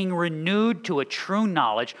is being renewed to a true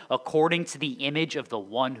knowledge according to the image of the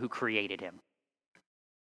one who created him.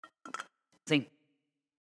 See,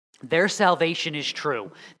 Their salvation is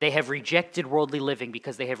true. They have rejected worldly living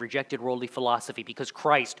because they have rejected worldly philosophy, because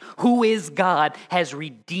Christ, who is God, has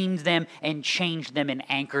redeemed them and changed them and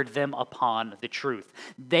anchored them upon the truth.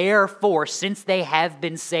 Therefore, since they have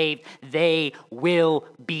been saved, they will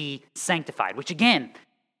be sanctified. Which again,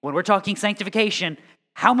 when we're talking sanctification,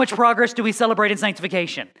 how much progress do we celebrate in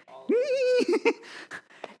sanctification?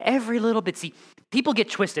 Every little bit. See, people get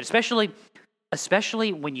twisted,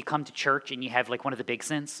 especially when you come to church and you have like one of the big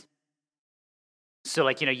sins. So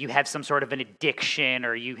like, you have some sort of an addiction,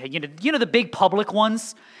 or you know the big public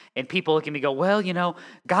ones, and people look at me and go, well,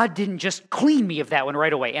 God didn't just clean me of that one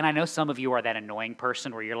right away. And I know some of you are that annoying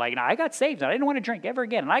person where you're like, no, I got saved and I didn't want to drink ever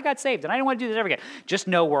again, and I got saved and I didn't want to do this ever again. Just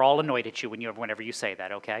know we're all annoyed at you whenever you say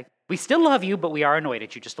that, okay? We still love you, but we are annoyed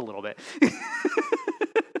at you just a little bit.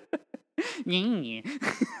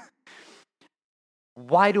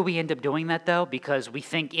 Why do we end up doing that though? Because we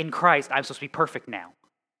think in Christ, I'm supposed to be perfect now.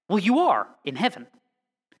 Well, you are in heaven.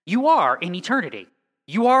 You are in eternity.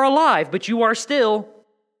 You are alive, but you are still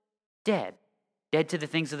dead. Dead to the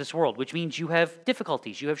things of this world, which means you have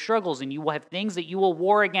difficulties, you have struggles, and you will have things that you will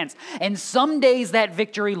war against. And some days that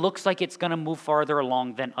victory looks like it's going to move farther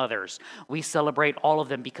along than others. We celebrate all of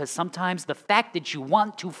them because sometimes the fact that you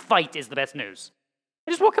want to fight is the best news.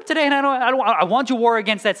 I just woke up today and I want to war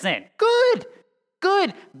against that sin. Good.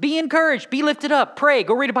 Be encouraged. Be lifted up. Pray.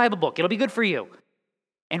 Go read a Bible book. It'll be good for you.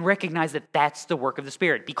 And recognize that that's the work of the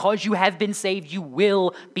Spirit. Because you have been saved, you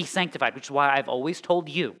will be sanctified, which is why I've always told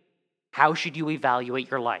you, how should you evaluate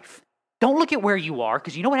your life? Don't look at where you are,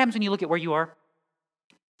 because you know what happens when you look at where you are?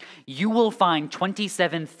 You will find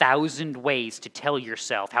 27,000 ways to tell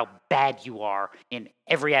yourself how bad you are in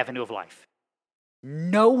every avenue of life.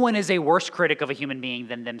 No one is a worse critic of a human being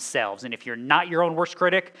than themselves. And if you're not your own worst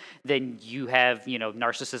critic, then you have,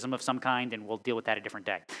 narcissism of some kind, and we'll deal with that a different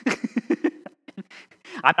day.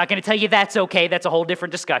 I'm not going to tell you that's okay. That's a whole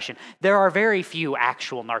different discussion. There are very few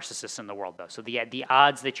actual narcissists in the world, though. So the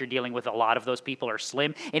odds that you're dealing with a lot of those people are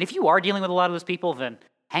slim. And if you are dealing with a lot of those people, then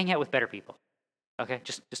hang out with better people. Okay?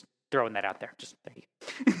 Just throwing that out there. Just there you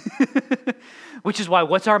go. Which is why,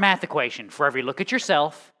 what's our math equation? For every look at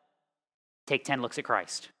yourself, take 10 looks at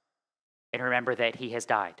Christ. And remember that he has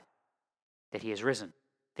died, that he has risen,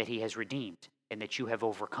 that he has redeemed, and that you have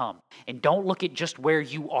overcome. And don't look at just where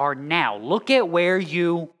you are now. Look at where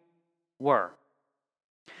you were.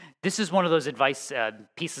 This is one of those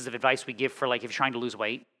pieces of advice we give for like if you're trying to lose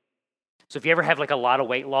weight. So if you ever have like a lot of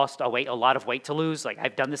weight to lose, like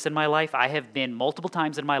I've done this in my life. I have been multiple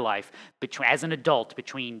times in my life as an adult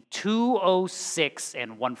between 206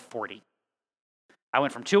 and 140. I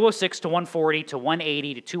went from 206 to 140 to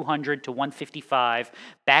 180 to 200 to 155,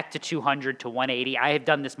 back to 200 to 180. I have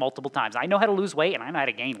done this multiple times. I know how to lose weight, and I know how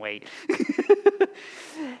to gain weight.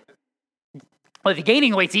 Well, the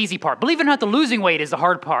gaining weight's the easy part. Believe it or not, the losing weight is the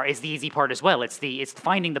hard part, is the easy part as well. It's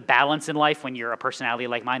finding the balance in life when you're a personality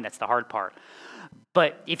like mine. That's the hard part.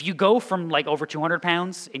 But if you go from like over 200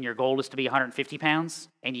 pounds and your goal is to be 150 pounds,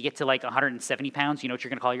 and you get to like 170 pounds, you know what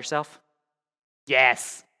you're going to call yourself?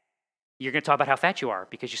 Yes. You're going to talk about how fat you are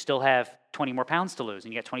because you still have 20 more pounds to lose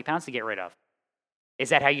and you got 20 pounds to get rid of. Is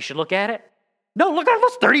that how you should look at it? No, look, I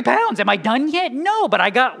lost 30 pounds. Am I done yet? No, but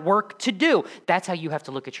I got work to do. That's how you have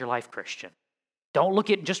to look at your life, Christian. Don't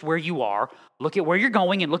look at just where you are. Look at where you're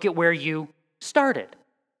going and look at where you started.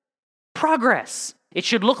 Progress. It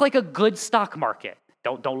should look like a good stock market.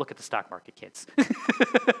 Don't look at the stock market, kids.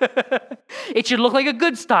 It should look like a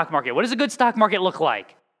good stock market. What does a good stock market look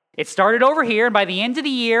like? It started over here, and by the end of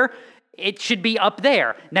the year, it should be up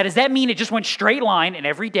there. Now, does that mean it just went straight line, and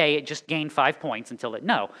every day it just gained 5 points until it?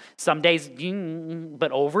 No. Some days,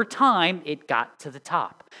 but over time, it got to the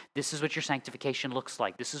top. This is what your sanctification looks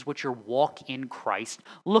like. This is what your walk in Christ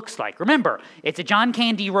looks like. Remember, it's a John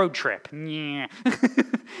Candy road trip.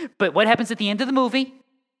 But what happens at the end of the movie?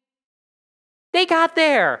 They got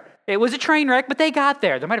there. It was a train wreck, but they got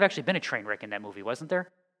there. There might have actually been a train wreck in that movie, wasn't there?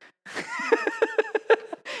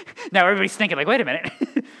 Now everybody's thinking like, wait a minute.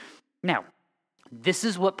 Now, this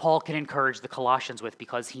is what Paul can encourage the Colossians with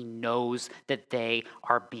because he knows that they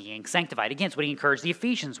are being sanctified. Again, it's what he encouraged the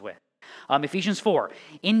Ephesians with. Ephesians 4,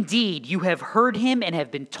 indeed, you have heard him and have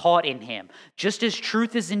been taught in him, just as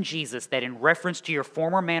truth is in Jesus, that in reference to your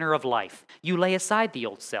former manner of life, you lay aside the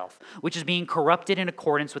old self, which is being corrupted in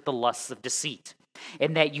accordance with the lusts of deceit,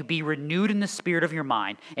 and that you be renewed in the spirit of your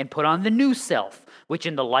mind and put on the new self, which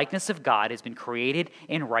in the likeness of God has been created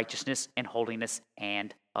in righteousness and holiness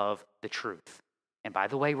and of the truth. And by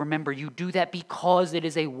the way, remember, you do that because it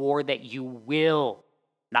is a war that you will,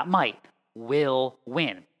 not might, will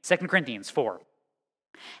win. 2 Corinthians 4.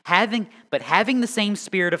 Having the same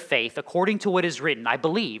spirit of faith, according to what is written, I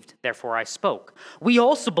believed, therefore I spoke. We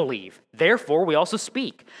also believe, therefore we also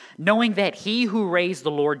speak, knowing that he who raised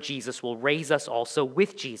the Lord Jesus will raise us also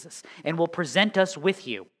with Jesus, and will present us with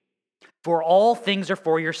you. For all things are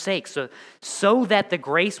for your sake, so that the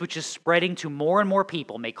grace which is spreading to more and more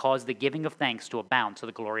people may cause the giving of thanks to abound to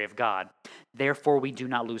the glory of God. Therefore we do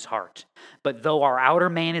not lose heart. But though our outer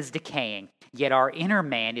man is decaying, yet our inner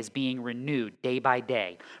man is being renewed day by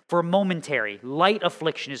day. For momentary, light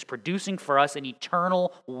affliction is producing for us an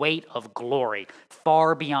eternal weight of glory,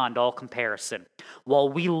 far beyond all comparison. While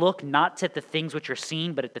we look not at the things which are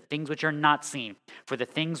seen, but at the things which are not seen. For the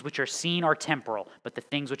things which are seen are temporal, but the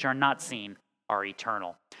things which are not seen are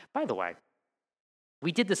eternal. By the way,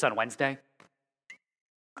 we did this on Wednesday.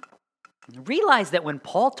 Realize that when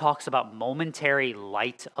Paul talks about momentary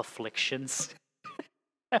light afflictions,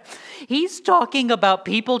 he's talking about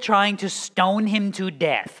people trying to stone him to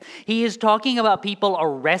death. He is talking about people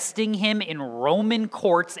arresting him in Roman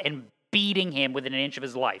courts and beating him within an inch of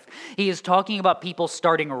his life. He is talking about people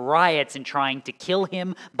starting riots and trying to kill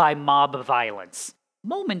him by mob violence.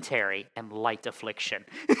 Momentary and light affliction.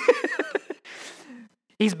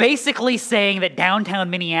 He's basically saying that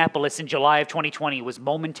downtown Minneapolis in July of 2020 was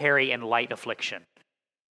momentary and light affliction.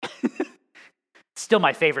 Still,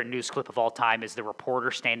 my favorite news clip of all time is the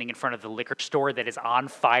reporter standing in front of the liquor store that is on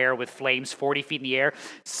fire with flames 40 feet in the air.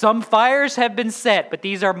 Some fires have been set, but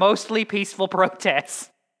these are mostly peaceful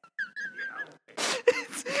protests.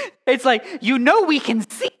 It's like, we can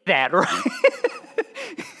see that, right?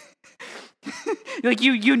 Like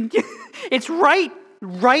it's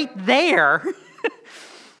right there.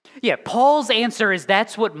 Yeah, Paul's answer is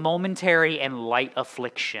that's what momentary and light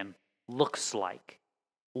affliction looks like.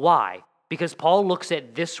 Why? Because Paul looks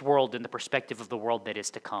at this world in the perspective of the world that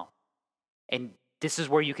is to come. And this is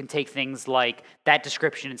where you can take things like that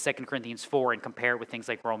description in 2 Corinthians 4 and compare it with things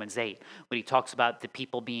like Romans 8, when he talks about the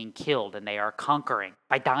people being killed and they are conquering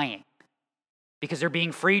by dying. Because they're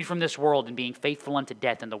being freed from this world and being faithful unto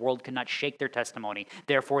death, and the world cannot shake their testimony.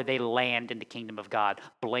 Therefore they land in the kingdom of God,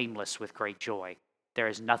 blameless with great joy. There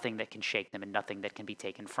is nothing that can shake them and nothing that can be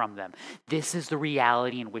taken from them. This is the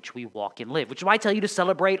reality in which we walk and live, which is why I tell you to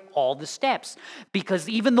celebrate all the steps. Because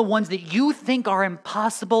even the ones that you think are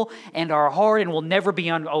impossible and are hard and will never be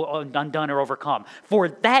undone or overcome, for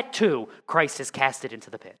that too, Christ has cast it into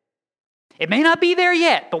the pit. It may not be there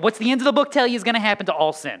yet, but what's the end of the book tell you is going to happen to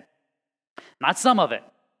all sin? Not some of it,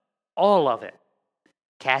 all of it.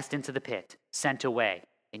 Cast into the pit, sent away,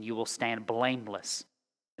 and you will stand blameless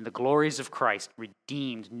in the glories of Christ,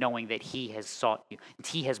 redeemed, knowing that he has sought you, and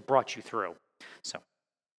he has brought you through. So,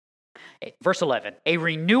 verse 11, a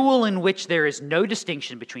renewal in which there is no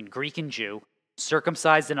distinction between Greek and Jew,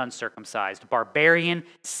 circumcised and uncircumcised, barbarian,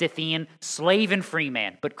 Scythian, slave and free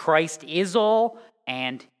man, but Christ is all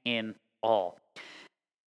and in all.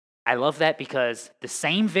 I love that because the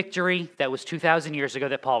same victory that was 2,000 years ago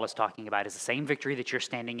that Paul is talking about is the same victory that you're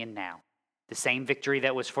standing in now. The same victory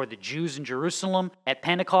that was for the Jews in Jerusalem at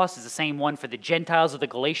Pentecost is the same one for the Gentiles of the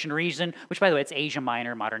Galatian region, which, by the way, it's Asia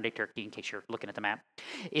Minor, modern-day Turkey, in case you're looking at the map,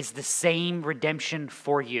 is the same redemption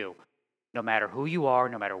for you. No matter who you are,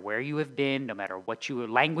 no matter where you have been, no matter what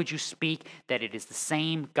language you speak, that it is the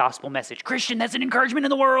same gospel message. Christian, that's an encouragement in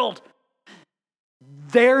the world.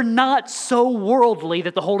 They're not so worldly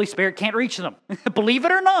that the Holy Spirit can't reach them. Believe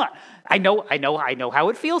it or not. I know how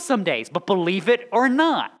it feels some days, but believe it or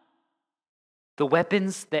not. The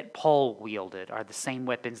weapons that Paul wielded are the same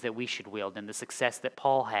weapons that we should wield, and the success that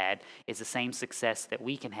Paul had is the same success that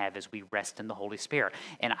we can have as we rest in the Holy Spirit.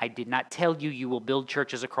 And I did not tell you you will build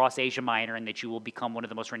churches across Asia Minor and that you will become one of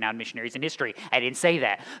the most renowned missionaries in history. I didn't say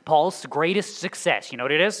that. Paul's greatest success, you know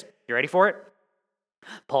what it is? You ready for it?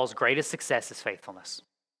 Paul's greatest success is faithfulness.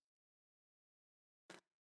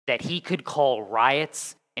 That he could call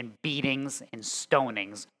riots and beatings and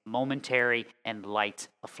stonings momentary and light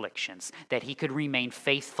afflictions. That he could remain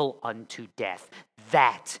faithful unto death.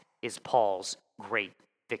 That is Paul's great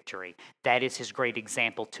victory. That is his great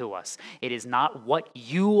example to us. It is not what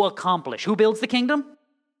you accomplish. Who builds the kingdom?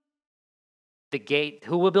 The gate.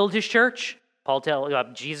 Who will build his church?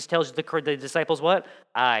 Jesus tells the disciples what?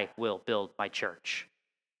 I will build my church.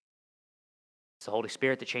 It's the Holy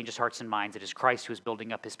Spirit that changes hearts and minds. It is Christ who is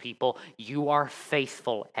building up his people. You are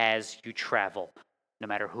faithful as you travel, no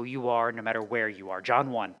matter who you are, no matter where you are. John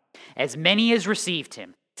 1, as many as received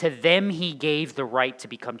him, to them he gave the right to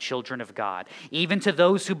become children of God, even to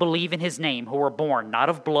those who believe in his name, who were born not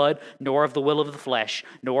of blood, nor of the will of the flesh,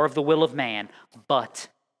 nor of the will of man, but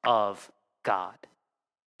of God.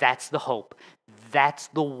 That's the hope. That's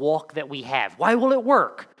the walk that we have. Why will it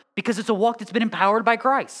work? because it's a walk that's been empowered by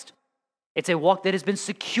Christ. It's a walk that has been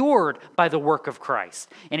secured by the work of Christ.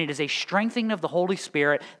 And it is a strengthening of the Holy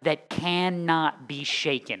Spirit that cannot be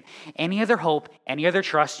shaken. Any other hope, any other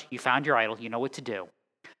trust, you found your idol, you know what to do.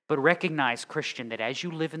 But recognize, Christian, that as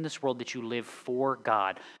you live in this world, that you live for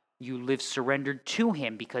God. You live surrendered to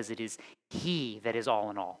him because it is he that is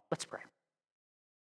all in all. Let's pray.